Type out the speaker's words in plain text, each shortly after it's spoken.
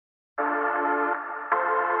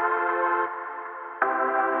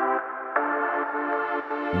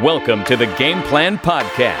Welcome to the Game Plan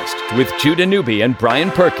Podcast with Judah Newby and Brian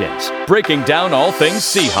Perkins, breaking down all things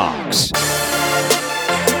Seahawks.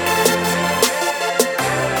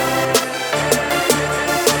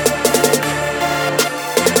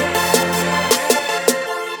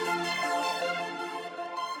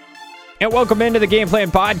 And welcome into the Game Plan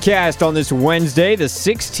Podcast on this Wednesday, the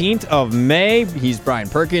 16th of May. He's Brian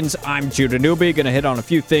Perkins. I'm Judah Newby. Going to hit on a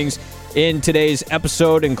few things in today's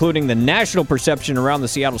episode, including the national perception around the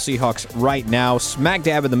Seattle Seahawks right now, smack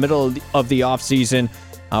dab in the middle of the offseason.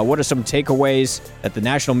 What are some takeaways that the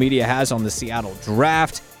national media has on the Seattle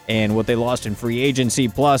draft and what they lost in free agency,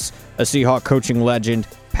 plus a Seahawk coaching legend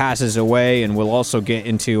passes away, and we'll also get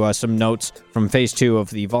into some notes from Phase 2 of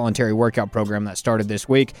the voluntary workout program that started this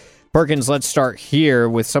week. Perkins, let's start here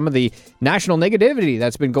with some of the national negativity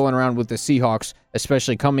that's been going around with the Seahawks,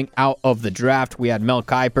 especially coming out of the draft. We had Mel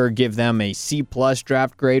Kiper give them a C-plus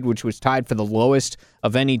draft grade, which was tied for the lowest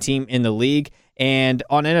of any team in the league. And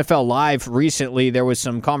on NFL Live recently, there was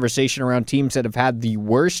some conversation around teams that have had the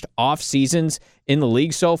worst off seasons in the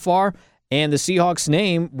league so far. And the Seahawks'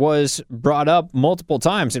 name was brought up multiple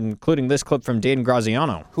times, including this clip from Dan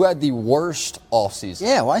Graziano. Who had the worst offseason?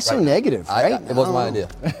 Yeah, why so negative, right? It wasn't my idea.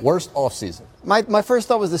 Worst offseason. My first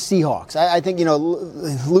thought was the Seahawks. I think,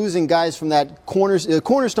 losing guys from that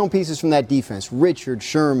cornerstone pieces from that defense, Richard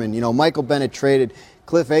Sherman, Michael Bennett traded,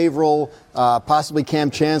 Cliff Averill, possibly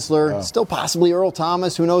Cam Chancellor, still possibly Earl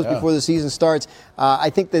Thomas, who knows before the season starts.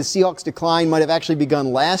 I think the Seahawks' decline might have actually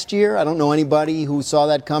begun last year. I don't know anybody who saw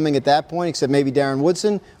that coming at that point, except maybe Darren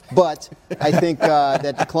Woodson. But I think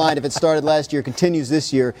that decline, if it started last year, continues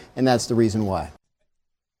this year, and that's the reason why.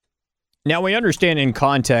 Now, we understand in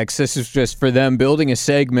context, this is just for them building a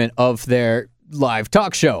segment of their live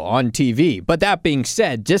talk show on TV. But that being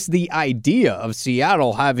said, just the idea of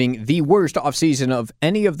Seattle having the worst offseason of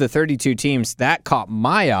any of the 32 teams, that caught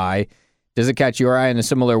my eye. Does it catch your eye in a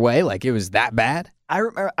similar way? Like it was that bad? I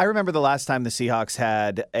remember the last time the Seahawks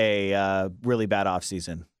had a really bad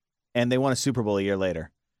offseason, and they won a Super Bowl a year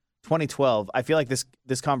later. 2012, I feel like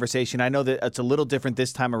this conversation, I know that it's a little different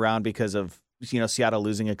this time around because of Seattle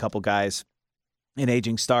losing a couple guys and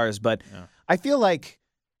aging stars, but I feel like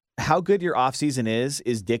how good your offseason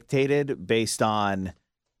is dictated based on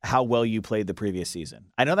how well you played the previous season.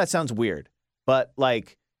 I know that sounds weird, but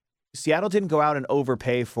Seattle didn't go out and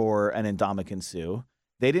overpay for an Ndamukong Suh.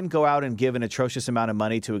 They didn't go out and give an atrocious amount of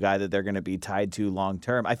money to a guy that they're going to be tied to long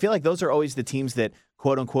term. I feel like those are always the teams that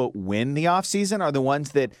quote unquote win the offseason are the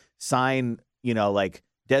ones that sign, like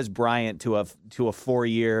Des Bryant to a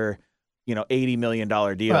 4-year, $80 million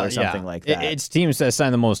deal or something like that. It's teams that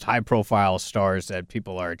sign the most high-profile stars that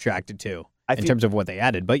people are attracted to in terms of what they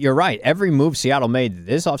added. But you're right. Every move Seattle made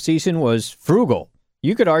this offseason was frugal.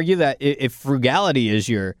 You could argue that if frugality is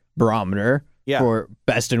your barometer for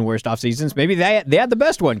best and worst offseasons, maybe they had the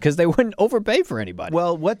best one because they wouldn't overpay for anybody.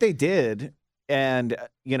 Well, what they did, and,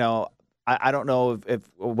 I don't know if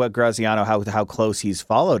what Graziano, how close he's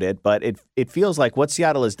followed it, but it feels like what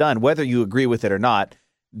Seattle has done, whether you agree with it or not,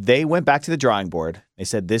 they went back to the drawing board. They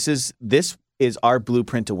said, this is our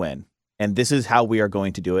blueprint to win, and this is how we are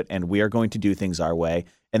going to do it, and we are going to do things our way.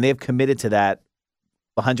 And they have committed to that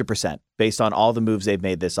 100% based on all the moves they've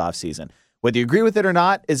made this offseason. Whether you agree with it or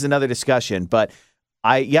not is another discussion, but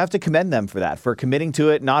you have to commend them for that, for committing to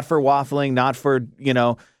it, not for waffling, not for,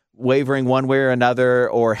 wavering one way or another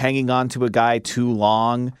or hanging on to a guy too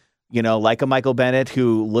long. Like a Michael Bennett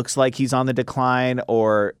who looks like he's on the decline,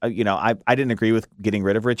 or, I didn't agree with getting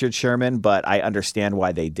rid of Richard Sherman, but I understand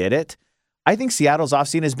why they did it. I think Seattle's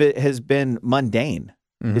offseason has been mundane.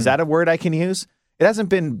 Mm-hmm. Is that a word I can use? It hasn't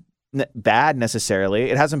been bad necessarily.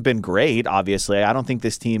 It hasn't been great, obviously. I don't think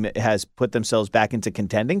this team has put themselves back into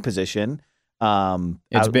contending position.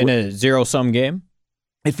 It's been a zero-sum game.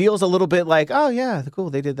 It feels a little bit like, oh, yeah,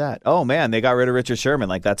 cool, they did that. Oh, man, they got rid of Richard Sherman.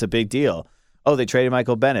 That's a big deal. Oh, they traded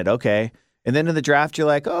Michael Bennett. Okay. And then in the draft, you're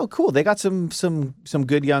like, oh, cool. They got some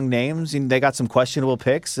good young names, and they got some questionable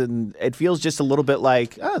picks, and it feels just a little bit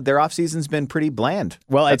like, their offseason's been pretty bland.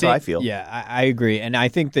 Well, that's how I feel. Yeah, I agree. And I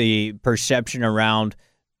think the perception around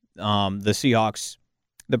the Seahawks,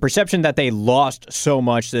 the perception that they lost so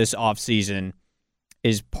much this offseason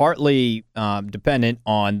is partly dependent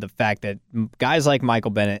on the fact that guys like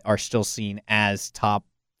Michael Bennett are still seen as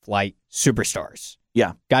top-flight superstars.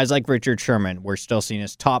 Yeah. Guys like Richard Sherman were still seen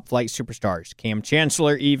as top-flight superstars. Cam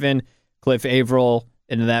Chancellor even, Cliff Averill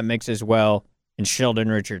into that mix as well, and Sheldon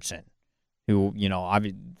Richardson, who,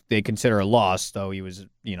 they consider a loss, though he was,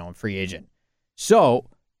 a free agent. So,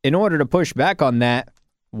 in order to push back on that,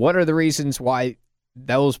 what are the reasons why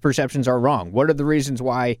those perceptions are wrong? What are the reasons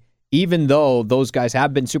why, even though those guys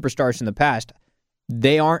have been superstars in the past,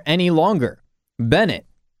 They aren't any longer. Bennett,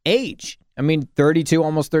 age. 32,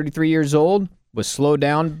 almost 33 years old, was slowed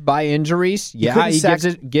down by injuries. Yeah, he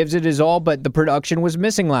gives it his all, but the production was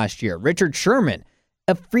missing last year. Richard Sherman,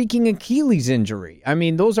 a freaking Achilles injury.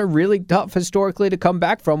 Those are really tough historically to come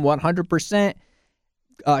back from 100%.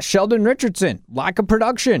 Sheldon Richardson, lack of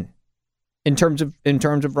production in terms of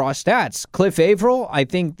raw stats. Cliff Averill, I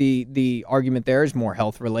think the argument there is more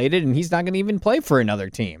health related, and he's not going to even play for another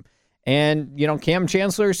team. And Cam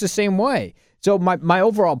Chancellor is the same way. So my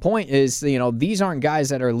overall point is, these aren't guys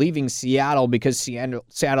that are leaving Seattle because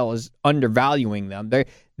Seattle is undervaluing them.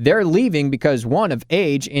 They're leaving because, one, of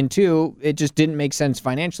age, and two, it just didn't make sense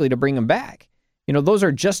financially to bring them back. Those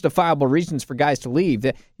are justifiable reasons for guys to leave.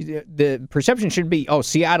 The perception should be,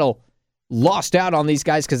 Seattle lost out on these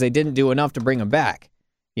guys because they didn't do enough to bring them back.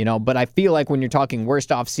 But I feel like when you're talking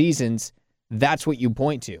worst off seasons, that's what you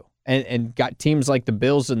point to. And got teams like the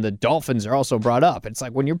Bills and the Dolphins are also brought up. It's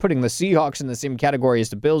like when you're putting the Seahawks in the same category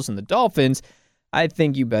as the Bills and the Dolphins, I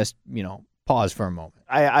think you best, pause for a moment.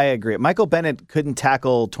 I agree. Michael Bennett couldn't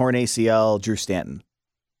tackle torn ACL Drew Stanton.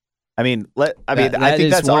 I think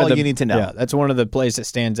that's all you need to know. Yeah, that's one of the plays that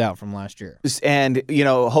stands out from last year. And,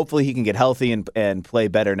 hopefully he can get healthy and play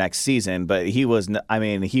better next season. But he was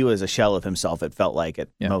a shell of himself, it felt like,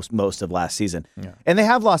 most of last season. Yeah. And they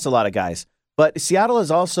have lost a lot of guys. But Seattle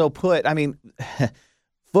has also put,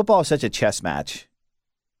 football is such a chess match.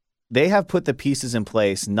 They have put the pieces in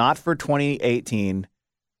place, not for 2018,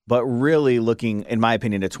 but really looking, in my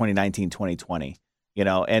opinion, to 2019, 2020.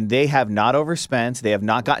 And they have not overspent. They have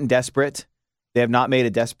not gotten desperate. They have not made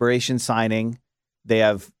a desperation signing. They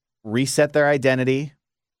have reset their identity.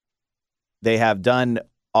 They have done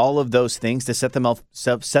all of those things to set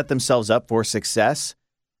themselves up for success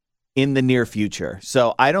in the near future.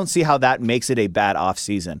 So I don't see how that makes it a bad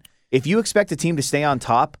offseason. If you expect a team to stay on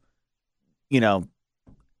top,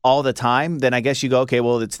 all the time, then I guess you go, okay,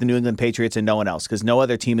 well, it's the New England Patriots and no one else, because no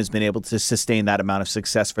other team has been able to sustain that amount of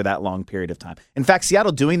success for that long period of time. In fact,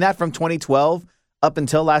 Seattle doing that from 2012 up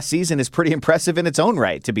until last season is pretty impressive in its own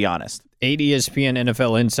right, to be honest. 8 ESPN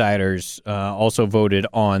NFL insiders also voted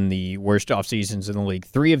on the worst off seasons in the league.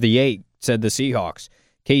 3 of the 8 said the Seahawks.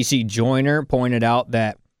 Casey Joyner pointed out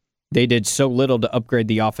that they did so little to upgrade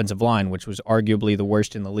the offensive line, which was arguably the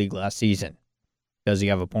worst in the league last season. Does he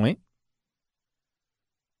have a point?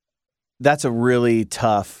 That's a really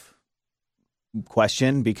tough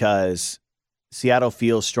question because Seattle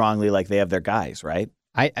feels strongly like they have their guys, right?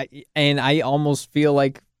 I almost feel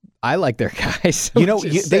like I like their guys.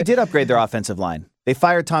 They did upgrade their offensive line. They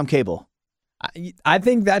fired Tom Cable. I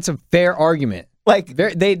think that's a fair argument. Like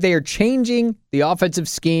they are changing the offensive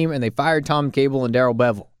scheme, and they fired Tom Cable and Darrell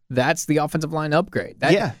Bevell. That's the offensive line upgrade.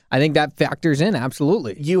 I think that factors in,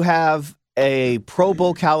 absolutely. You have a Pro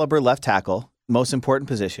Bowl caliber left tackle, most important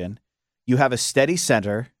position. You have a steady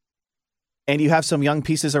center, and you have some young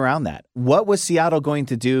pieces around that. What was Seattle going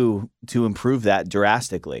to do to improve that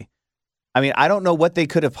drastically? I don't know what they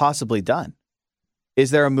could have possibly done.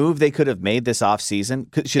 Is there a move they could have made this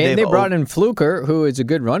offseason? They brought in Fluker, who is a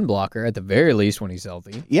good run blocker, at the very least, when he's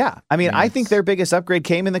healthy. Yeah. I think their biggest upgrade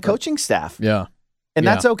came in the coaching staff. Yeah. And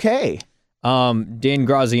that's okay. Dan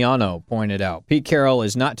Graziano pointed out, Pete Carroll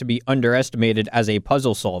is not to be underestimated as a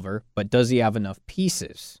puzzle solver, but does he have enough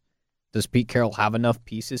pieces? Does Pete Carroll have enough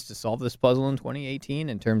pieces to solve this puzzle in 2018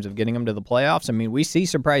 in terms of getting them to the playoffs? We see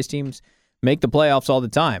surprise teams make the playoffs all the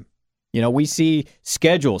time. We see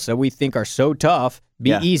schedules that we think are so tough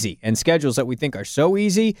be easy, and schedules that we think are so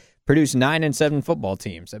easy produce 9 and 7 football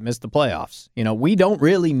teams that miss the playoffs. We don't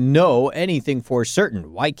really know anything for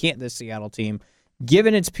certain. Why can't this Seattle team,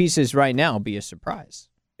 given its pieces right now, be a surprise?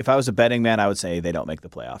 If I was a betting man, I would say they don't make the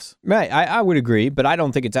playoffs. Right, I would agree, but I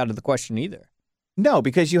don't think it's out of the question either. No,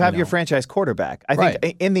 because you have your franchise quarterback. I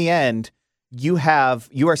think in the end, you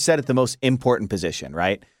are set at the most important position,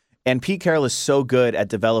 right? And Pete Carroll is so good at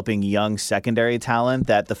developing young secondary talent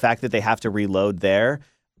that the fact that they have to reload there,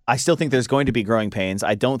 I still think there's going to be growing pains.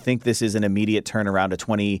 I don't think this is an immediate turnaround to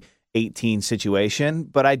 2018 situation,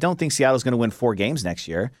 but I don't think Seattle's going to win 4 games next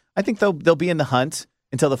year. I think they'll be in the hunt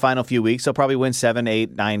until the final few weeks. They'll probably win 7,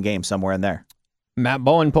 8, 9 games, somewhere in there. Matt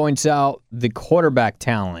Bowen points out the quarterback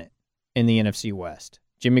talent in the NFC West.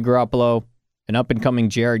 Jimmy Garoppolo, an up-and-coming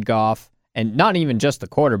Jared Goff, and not even just the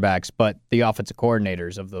quarterbacks, but the offensive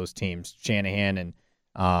coordinators of those teams, Shanahan and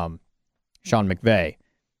Sean McVay.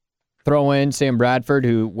 Throw in Sam Bradford,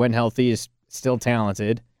 who, when healthy, is still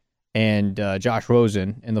talented, and Josh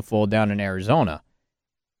Rosen in the fold down in Arizona.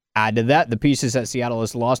 Add to that the pieces that Seattle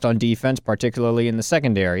has lost on defense, particularly in the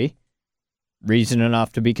secondary. Reason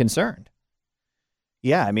enough to be concerned.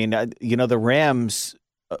 Yeah, the Rams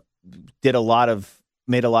did a lot of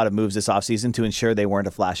made a lot of moves this offseason to ensure they weren't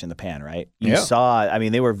a flash in the pan, right? You Yeah. saw, I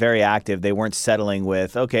mean, they were very active. They weren't settling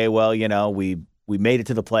with, okay, well, we made it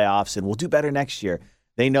to the playoffs and we'll do better next year.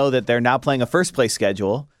 They know that they're now playing a first place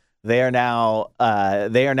schedule. They are now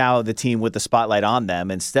the team with the spotlight on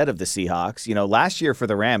them instead of the Seahawks. Last year for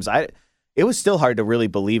the Rams, it was still hard to really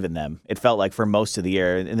believe in them. It felt like for most of the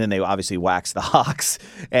year, and then they obviously waxed the Hawks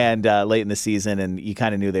and late in the season, and you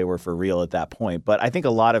kind of knew they were for real at that point. But I think a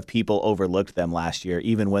lot of people overlooked them last year,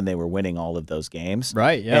 even when they were winning all of those games.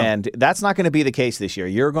 Right, yeah. And that's not going to be the case this year.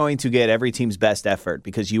 You're going to get every team's best effort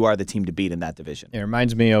because you are the team to beat in that division. It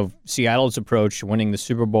reminds me of Seattle's approach to winning the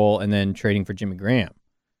Super Bowl and then trading for Jimmy Graham.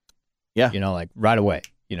 Yeah. Like right away,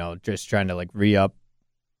 just trying to re-up,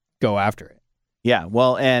 go after it. Yeah,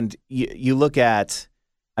 well, and you look at,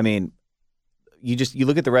 you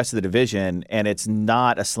look at the rest of the division, and it's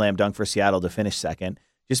not a slam dunk for Seattle to finish second,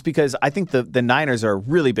 just because I think the Niners are a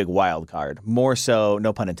really big wild card, more so,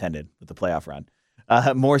 no pun intended, with the playoff run,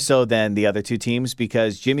 more so than the other two teams,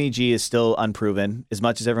 because Jimmy G is still unproven. As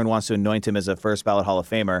much as everyone wants to anoint him as a first ballot Hall of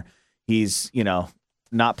Famer, he's,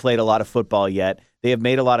 not played a lot of football yet. They have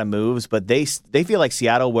made a lot of moves, but they feel like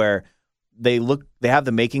Seattle, where they have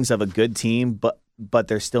the makings of a good team, but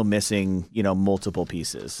they're still missing, multiple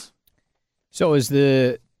pieces. So is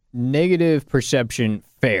the negative perception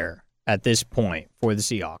fair at this point for the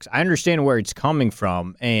Seahawks? I understand where it's coming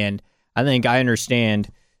from, and I think I understand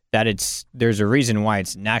that there's a reason why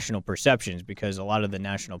it's national perceptions, because a lot of the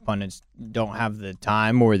national pundits don't have the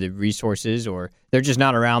time or the resources, or they're just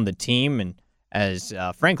not around the team, and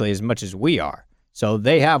frankly, as much as we are. So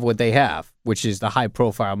they have what they have, which is the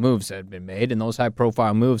high-profile moves that have been made, and those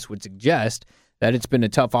high-profile moves would suggest that it's been a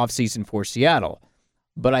tough offseason for Seattle.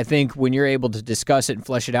 But I think when you're able to discuss it and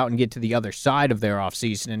flesh it out and get to the other side of their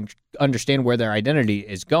offseason and understand where their identity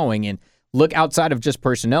is going and look outside of just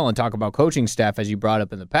personnel and talk about coaching staff, as you brought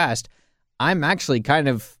up in the past, I'm actually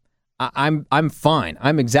I'm fine.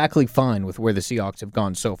 I'm exactly fine with where the Seahawks have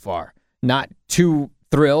gone so far. Not too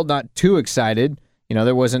thrilled, not too excited.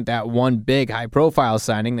 There wasn't that one big high-profile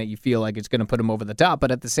signing that you feel like it's going to put them over the top. But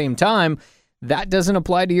at the same time, that doesn't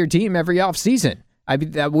apply to your team every offseason.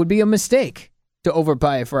 That would be a mistake to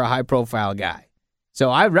overpay for a high-profile guy. So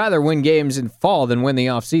I'd rather win games in fall than win the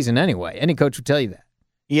offseason anyway. Any coach would tell you that.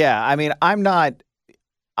 Yeah, I'm not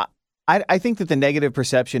 – I think that the negative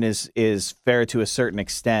perception is fair to a certain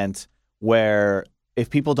extent, where if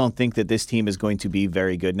people don't think that this team is going to be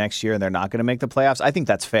very good next year and they're not going to make the playoffs, I think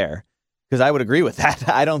that's fair. Because I would agree with that.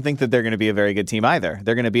 I don't think that they're going to be a very good team either.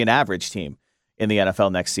 They're going to be an average team in the NFL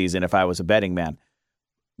next season if I was a betting man.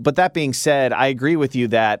 But that being said, I agree with you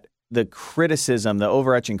that the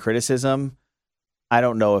overarching criticism, I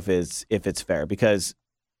don't know if it's fair, because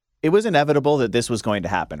it was inevitable that this was going to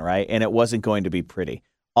happen, right? And it wasn't going to be pretty.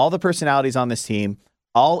 All the personalities on this team,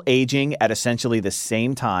 all aging at essentially the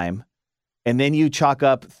same time, and then you chalk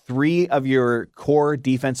up 3 of your core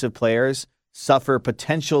defensive players suffer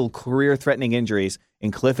potential career-threatening injuries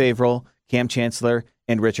in Cliff Averill, Cam Chancellor,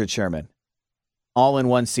 and Richard Sherman, all in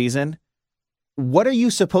one season. What are you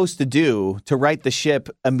supposed to do to right the ship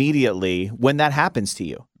immediately when that happens to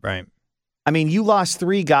you? Right. You lost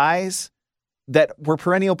 3 guys that were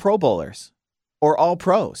perennial Pro Bowlers or all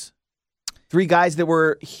pros. 3 guys that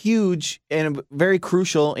were huge and very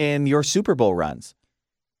crucial in your Super Bowl runs.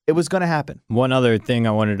 It was going to happen. One other thing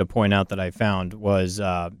I wanted to point out that I found was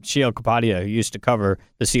Sheil Kapadia, who used to cover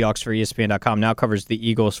the Seahawks for ESPN.com, now covers the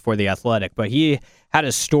Eagles for The Athletic. But he had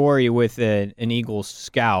a story with an Eagles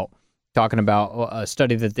scout talking about a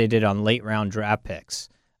study that they did on late-round draft picks.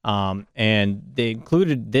 And they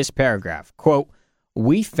included this paragraph, quote,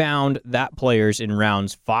 "We found that players in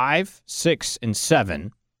rounds 5, 6, and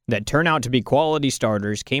 7 that turn out to be quality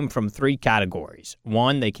starters came from 3 categories.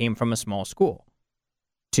 1, they came from a small school.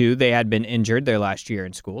 2, they had been injured their last year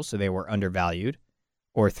in school, so they were undervalued.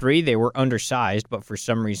 Or 3, they were undersized, but for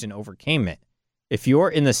some reason overcame it. If you're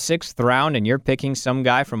in the 6th round and you're picking some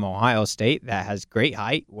guy from Ohio State that has great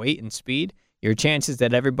height, weight, and speed, your chances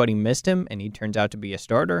that everybody missed him and he turns out to be a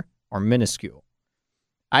starter are minuscule."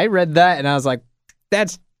 I read that and I was like,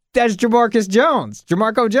 that's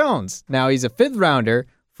Jamarco Jones. Now he's a 5th rounder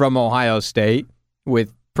from Ohio State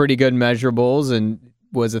with pretty good measurables and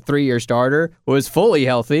was a 3-year starter, was fully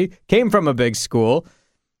healthy, came from a big school.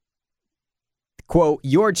 Quote,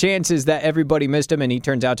 "Your chances that everybody missed him and he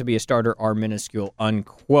turns out to be a starter are minuscule,"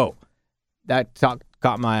 unquote. That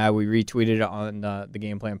caught my eye. We retweeted it on the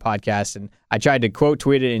Game Plan podcast, and I tried to quote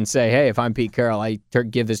tweet it and say, hey, if I'm Pete Carroll, I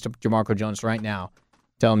give this to Jamarco Jones right now.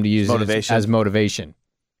 Tell him to use it as motivation.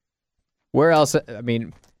 Where else?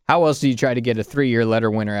 how else do you try to get a 3-year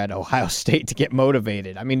letter winner at Ohio State to get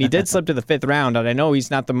motivated? I mean, he did slip to the 5th round, and I know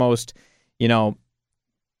he's not the most,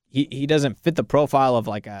 he doesn't fit the profile of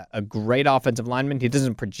like a great offensive lineman. He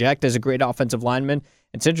doesn't project as a great offensive lineman.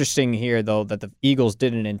 It's interesting here, though, that the Eagles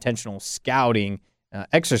did an intentional scouting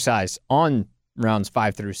exercise on rounds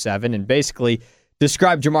 5 through 7 and basically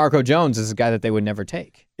described Jamarco Jones as a guy that they would never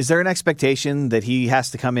take. Is there an expectation that he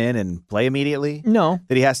has to come in and play immediately? No.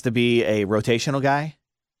 That he has to be a rotational guy?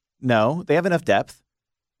 No. They have enough depth.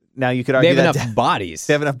 Now, you could argue they have enough bodies.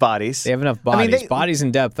 They have enough bodies. They have enough bodies. Bodies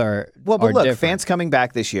and depth are well, but look, different. Fant's coming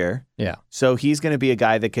back this year. Yeah. So he's going to be a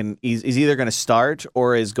guy that he's either going to start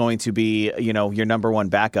or is going to be, your number one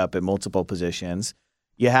backup at multiple positions.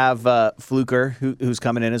 You have Fluker, who's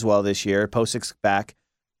coming in as well this year. Postic's back.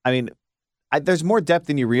 I mean, there's more depth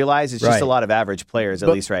than you realize. It's just a lot of average players, at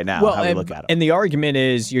least right now, how we look at them. And the argument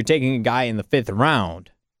is you're taking a guy in the 5th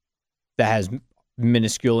round that has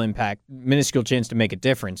minuscule impact, minuscule chance to make a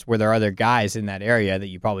difference, where there are other guys in that area that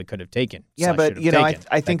you probably could have taken. Yeah, but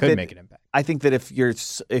I think that make an impact. I think that if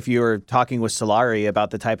you're talking with Solari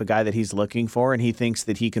about the type of guy that he's looking for, and he thinks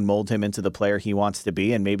that he can mold him into the player he wants to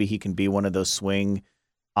be, and maybe he can be one of those swing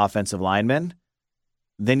offensive linemen,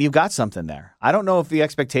 then you've got something there. I don't know if the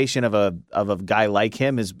expectation of a guy like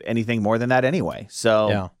him is anything more than that anyway.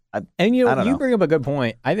 So, yeah. You bring up a good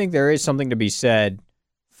point. I think there is something to be said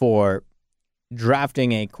for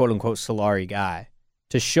drafting a quote-unquote Solari guy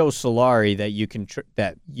to show Solari that you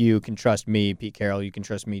can trust me, Pete Carroll, you can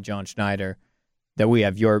trust me, John Schneider, that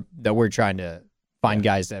we're trying to find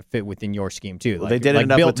guys that fit within your scheme too. Well, they did it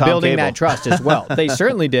enough with Tom building Cable. That trust as well. They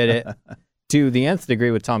certainly did it to the nth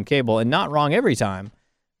degree with Tom Cable, and not wrong every time,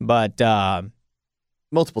 but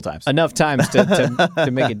multiple times, enough times to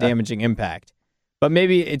make a damaging impact. But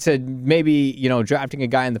maybe drafting a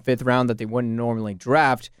guy in the 5th round that they wouldn't normally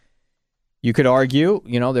draft. You could argue,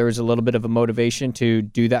 there was a little bit of a motivation to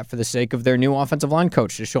do that for the sake of their new offensive line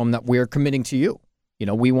coach, to show them that we're committing to you.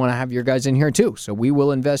 We want to have your guys in here too, so we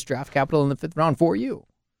will invest draft capital in the 5th round for you.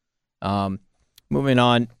 Moving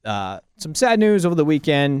on, some sad news over the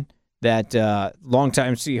weekend that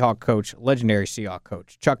longtime Seahawk coach, legendary Seahawk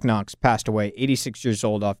coach, Chuck Knox, passed away, 86 years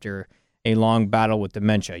old, after a long battle with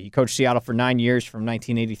dementia. He coached Seattle for 9 years, from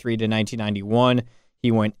 1983 to 1991. He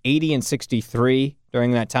went 80-63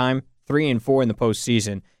 during that time. 3-4 in the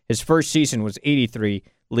postseason. His first season was 83,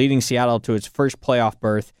 leading Seattle to its first playoff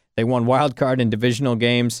berth. They won wild card and divisional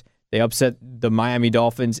games. They upset the Miami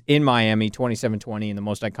Dolphins in Miami 27-20 in the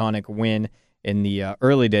most iconic win in the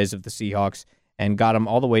early days of the Seahawks, and got them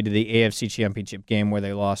all the way to the AFC Championship game, where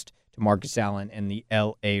they lost to Marcus Allen and the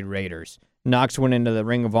L.A. Raiders. Knox went into the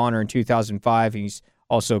Ring of Honor in 2005. He's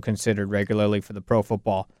also considered regularly for the Pro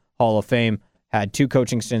Football Hall of Fame. Had 2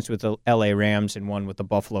 coaching stints with the L.A. Rams and 1 with the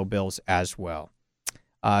Buffalo Bills as well.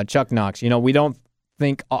 Chuck Knox, we don't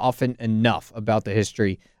think often enough about the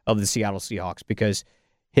history of the Seattle Seahawks, because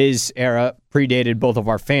his era predated both of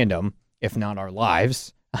our fandom, if not our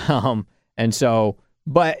lives.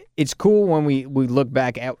 But it's cool when we look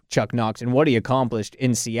back at Chuck Knox and what he accomplished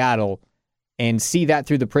in Seattle and see that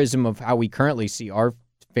through the prism of how we currently see our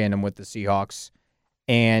fandom with the Seahawks,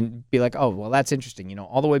 and be like, oh, well, that's interesting.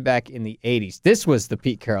 All the way back in the 80s, this was the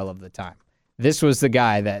Pete Carroll of the time. This was the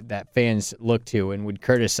guy that fans looked to and would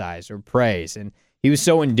criticize or praise. And he was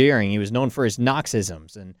so endearing. He was known for his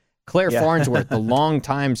Knoxisms. And Claire Farnsworth, the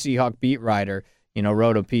longtime Seahawk beat writer,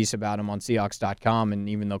 wrote a piece about him on Seahawks.com. And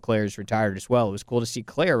even though Claire's retired as well, it was cool to see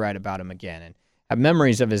Claire write about him again and have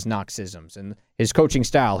memories of his Knoxisms and his coaching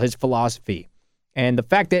style, his philosophy. And the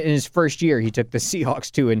fact that in his first year he took the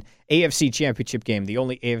Seahawks to an AFC Championship game, the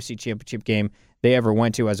only AFC Championship game they ever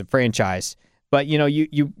went to as a franchise. But,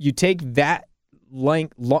 you take that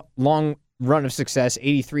long run of success,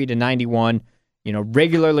 83-91,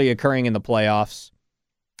 regularly occurring in the playoffs,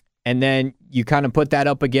 and then you kind of put that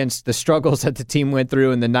up against the struggles that the team went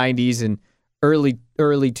through in the 90s and early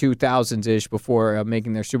 2000s-ish before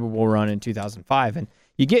making their Super Bowl run in 2005. And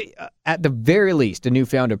you get, at the very least, a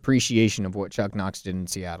newfound appreciation of what Chuck Knox did in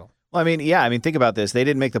Seattle. Well, think about this. They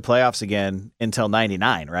didn't make the playoffs again until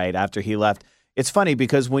 99, right, after he left. It's funny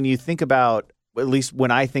because when you think about, at least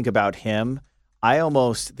when I think about him, I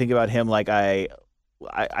almost think about him like I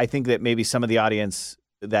think that maybe some of the audience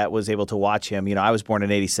that was able to watch him, I was born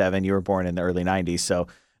in 87, you were born in the early 90s, so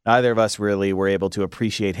neither of us really were able to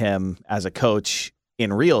appreciate him as a coach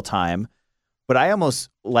in real time. But I almost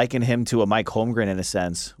liken him to a Mike Holmgren in a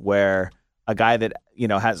sense, where a guy that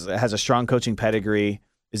has a strong coaching pedigree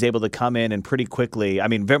is able to come in and pretty quickly,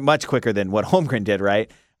 very much quicker than what Holmgren did, right?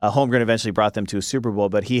 Holmgren eventually brought them to a Super Bowl,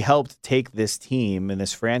 but he helped take this team and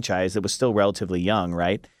this franchise that was still relatively young,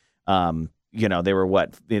 right? they were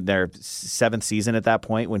in their 7th season at that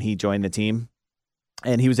point when he joined the team,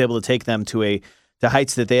 and he was able to take them to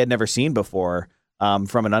heights that they had never seen before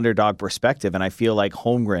from an underdog perspective. And I feel like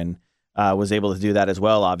Holmgren was able to do that as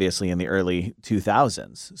well, obviously, in the early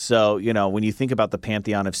 2000s. So, when you think about the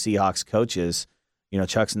pantheon of Seahawks coaches,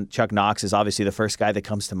 Chuck Knox is obviously the first guy that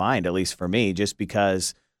comes to mind, at least for me, just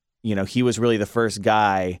because, he was really the first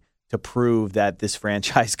guy to prove that this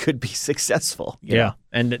franchise could be successful. Yeah.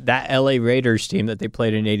 And that LA Raiders team that they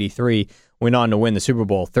played in 83 went on to win the Super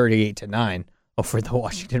Bowl 38-9 over the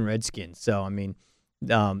Washington Redskins. So, I mean,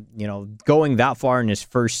 going that far in his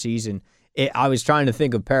first season, I was trying to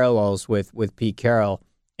think of parallels with Pete Carroll.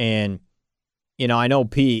 And, I know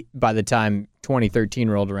Pete, by the time 2013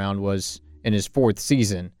 rolled around, was in his 4th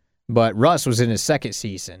season, but Russ was in his 2nd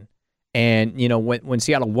season. And, when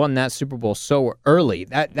Seattle won that Super Bowl so early,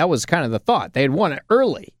 that was kind of the thought. They had won it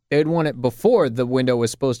early. They had won it before the window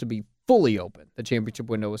was supposed to be fully open. The championship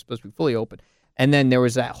window was supposed to be fully open. And then there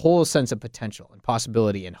was that whole sense of potential and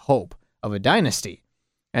possibility and hope of a dynasty.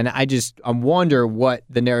 And I wonder what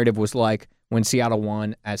the narrative was like when Seattle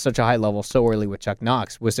won at such a high level so early with Chuck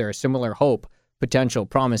Knox. Was there a similar hope, potential,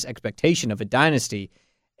 promise, expectation of a dynasty?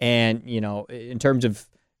 And, in terms of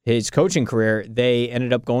his coaching career, they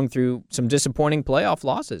ended up going through some disappointing playoff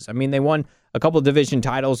losses. I mean, they won a couple of division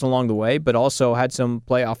titles along the way, but also had some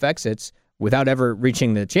playoff exits without ever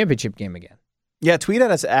reaching the championship game again. Yeah, tweet at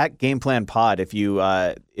us at GamePlanPod if you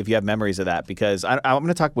have memories of that, because I'm going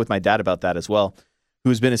to talk with my dad about that as well,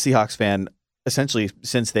 who's been a Seahawks fan essentially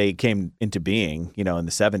since they came into being, in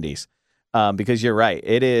the 70s. Because you're right,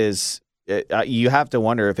 it is. You have to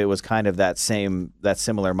wonder if it was kind of that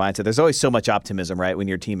similar mindset. There's always so much optimism, right, when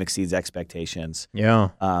your team exceeds expectations. Yeah.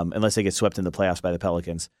 Unless they get swept in the playoffs by the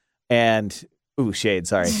Pelicans. And shade,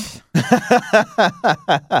 sorry.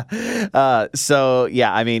 So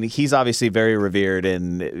yeah, I mean, he's obviously very revered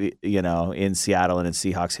in Seattle and in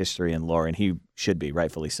Seahawks history and lore, and he should be,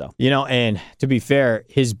 rightfully so. And to be fair,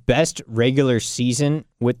 his best regular season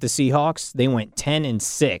with the Seahawks, they went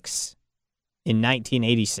 10-6 in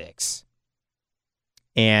 1986.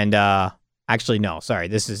 And actually, no, sorry,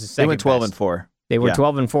 this is the second. They went 12-4. They were 12-4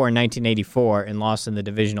 in 1984 and lost in the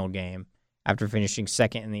divisional game after finishing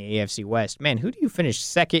second in the AFC West. Man, who do you finish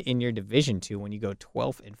second in your division to when you go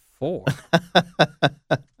 12-4?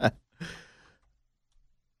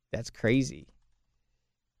 That's crazy.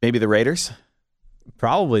 Maybe the Raiders?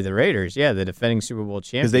 Probably the Raiders, yeah, the defending Super Bowl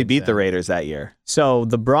champions. Because they beat the Raiders that year. So in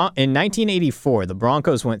 1984, the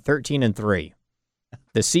Broncos went 13-3.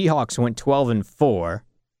 The Seahawks went 12-4,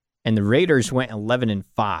 and the Raiders went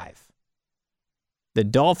 11-5. The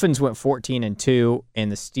Dolphins went 14-2,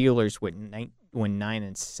 and the Steelers went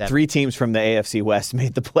 9-7. 3 teams from the AFC West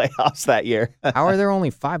made the playoffs that year. How are there only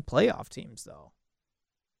 5 playoff teams, though?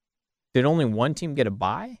 Did only one team get a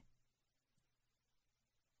bye?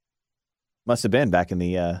 Must have been back in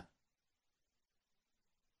the...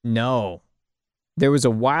 No. There was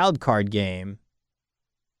a wild card game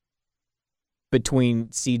between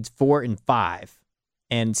seeds 4 and 5,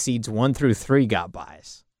 and seeds 1 through 3 got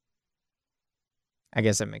byes. I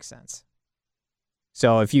guess that makes sense.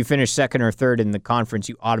 So if you finish second or third in the conference,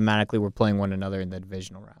 you automatically were playing one another in the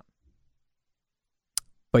divisional round.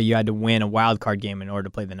 But you had to win a wild card game in order to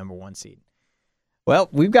play the number 1 seed. Well,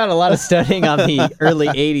 we've got a lot of studying on the early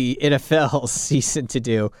 80 NFL season to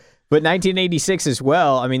do. But 1986 as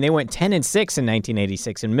well. I mean, they went 10-6 in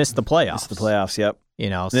 1986 and missed the playoffs. Missed the playoffs, yep.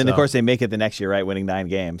 And then, of course, they make it the next year, right, winning 9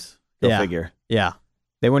 games. Go figure. Yeah.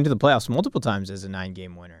 They went to the playoffs multiple times as a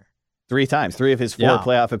 9-game winner. 3 times. 3 of his 4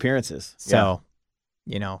 playoff appearances. So,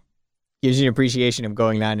 gives you an appreciation of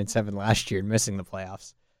going 9-7 last year and missing the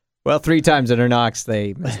playoffs. Well, 3 times under Knox,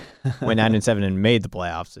 they went 9-7 and made the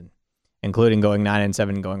playoffs, and including going 9-7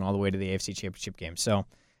 and going all the way to the AFC Championship game. So,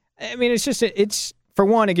 I mean, it's for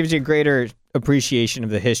one, it gives you a greater appreciation of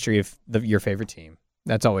the history of your favorite team.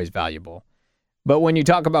 That's always valuable. But when you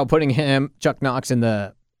talk about putting Chuck Knox in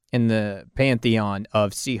the pantheon of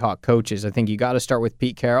Seahawk coaches, I think you got to start with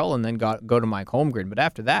Pete Carroll and then go to Mike Holmgren. But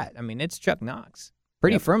after that, I mean, it's Chuck Knox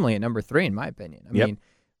pretty firmly at number 3, in my opinion. I mean,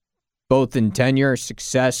 both in tenure,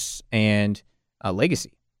 success, and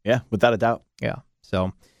legacy. Yeah, without a doubt. Yeah.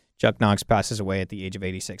 So Chuck Knox passes away at the age of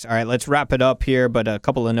 86. All right, let's wrap it up here, but a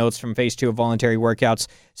couple of notes from Phase 2 of voluntary workouts.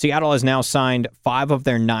 Seattle has now signed 5 of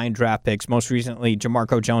their 9 draft picks, most recently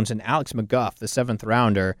Jamarco Jones and Alex McGuff, the 7th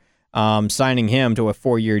rounder, signing him to a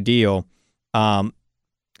 4-year deal.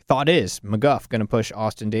 Thought is, McGuff going to push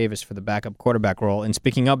Austin Davis for the backup quarterback role. And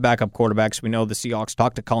speaking of backup quarterbacks, we know the Seahawks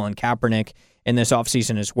talked to Colin Kaepernick in this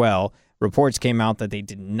offseason as well. Reports came out that they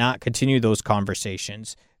did not continue those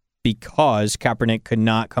conversations. because Kaepernick could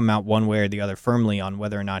not come out one way or the other firmly on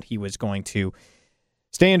whether or not he was going to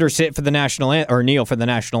stand or sit for the national or kneel for the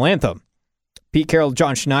national anthem. Pete Carroll,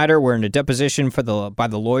 John Schneider were in a deposition by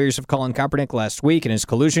the lawyers of Colin Kaepernick last week in his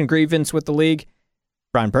collusion grievance with the league.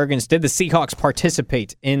 Brian Perkins, did the Seahawks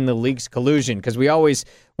participate in the league's collusion? Because we always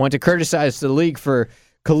want to criticize the league for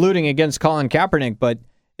colluding against Colin Kaepernick, but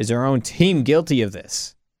is our own team guilty of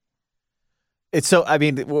this?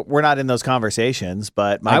 We're not in those conversations,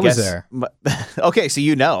 but I was there. Okay,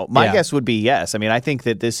 so My guess would be yes. I mean, I think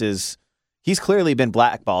that he's clearly been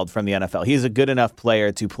blackballed from the NFL. He's a good enough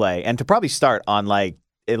player to play and to probably start on like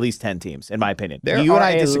at least 10 teams, in my opinion. You and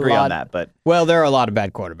I disagree on that, but well, there are a lot of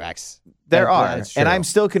bad quarterbacks. There are, and I'm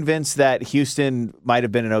still convinced that Houston might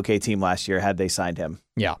have been an okay team last year had they signed him.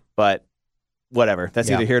 Yeah, but whatever. That's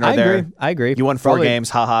either here nor there. I agree. You won 4 games,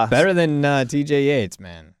 haha. Better than TJ Yates,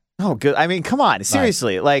 man. Oh, good. I mean, come on,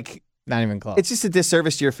 seriously, like not even close. It's just a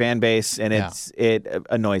disservice to your fan base, and it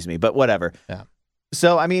annoys me. But whatever. Yeah.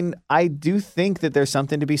 So, I mean, I do think that there's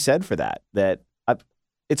something to be said for that.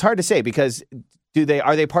 It's hard to say because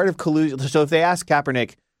are they part of collusion? So if they ask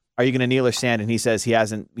Kaepernick, are you going to kneel or stand? And he says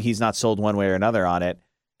he's not sold one way or another on it,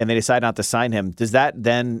 and they decide not to sign him. Does that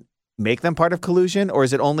then make them part of collusion, or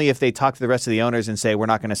is it only if they talk to the rest of the owners and say we're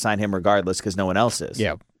not going to sign him regardless because no one else is?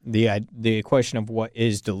 Yeah. The question of what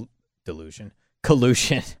is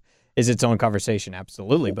collusion is its own conversation,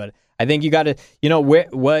 absolutely. But I think you got to,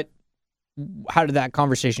 how did that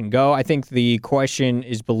conversation go? I think the question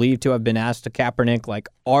is believed to have been asked to Kaepernick, like,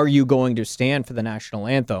 are you going to stand for the national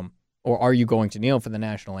anthem or are you going to kneel for the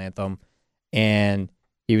national anthem? And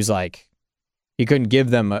he was like, he couldn't give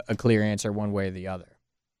them a clear answer one way or the other.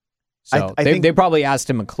 So they probably asked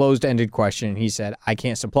him a closed-ended question, and he said, I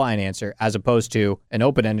can't supply an answer, as opposed to an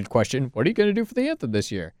open-ended question, what are you going to do for the anthem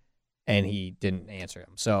this year? And he didn't answer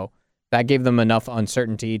him. So that gave them enough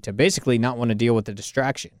uncertainty to basically not want to deal with the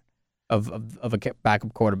distraction of a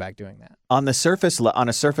backup quarterback doing that. On a surface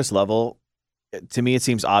level, to me, it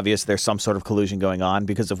seems obvious there's some sort of collusion going on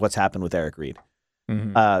because of what's happened with Eric Reid.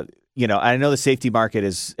 Mm-hmm. I know the safety market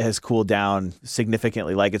has cooled down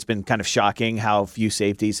significantly. Like, it's been kind of shocking how few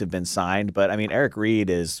safeties have been signed. But I mean, Eric Reid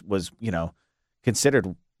was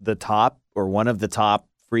considered the top or one of the top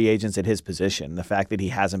free agents at his position. The fact that he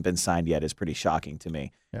hasn't been signed yet is pretty shocking to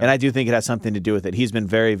me. Yeah. And I do think it has something to do with it. He's been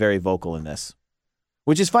very, very vocal in this,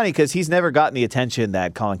 which is funny because he's never gotten the attention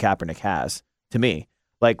that Colin Kaepernick has, to me.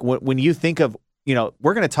 Like, when you think of,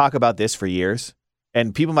 we're going to talk about this for years.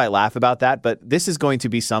 And people might laugh about that, but this is going to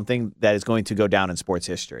be something that is going to go down in sports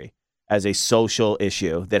history as a social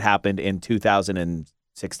issue that happened in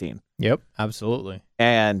 2016. Yep, absolutely.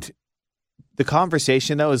 And the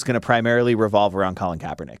conversation, though, is going to primarily revolve around Colin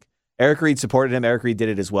Kaepernick. Eric Reid supported him. Eric Reid did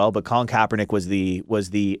it as well, but Colin Kaepernick was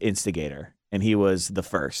the instigator, and he was the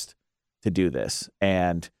first to do this.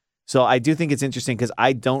 And so I do think it's interesting because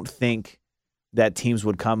I don't think that teams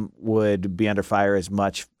would be under fire as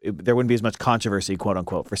much. There wouldn't be as much controversy, quote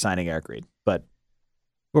unquote, for signing Eric Reid. But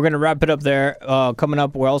we're going to wrap it up there. Coming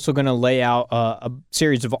up, we're also going to lay out a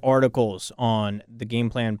series of articles on the Game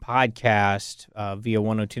Plan podcast via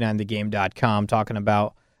 1029thegame.com talking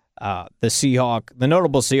about the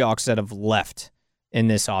notable Seahawks that have left in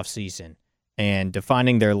this offseason and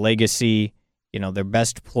defining their legacy, their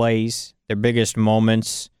best plays, their biggest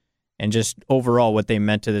moments, and just overall what they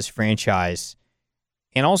meant to this franchise.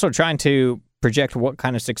 And also trying to project what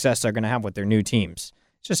kind of success they're going to have with their new teams.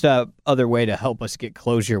 It's just another way to help us get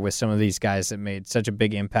closure with some of these guys that made such a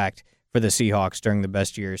big impact for the Seahawks during the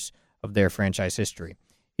best years of their franchise history.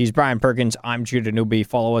 He's Brian Perkins. I'm Judah Newby.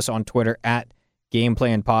 Follow us on Twitter at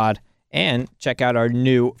GamePlanPod and check out our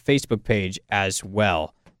new Facebook page as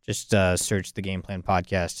well. Just search the Game Plan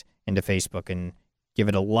Podcast into Facebook and give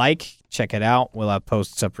it a like. Check it out. We'll have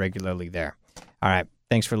posts up regularly there. All right.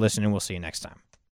 Thanks for listening. We'll see you next time.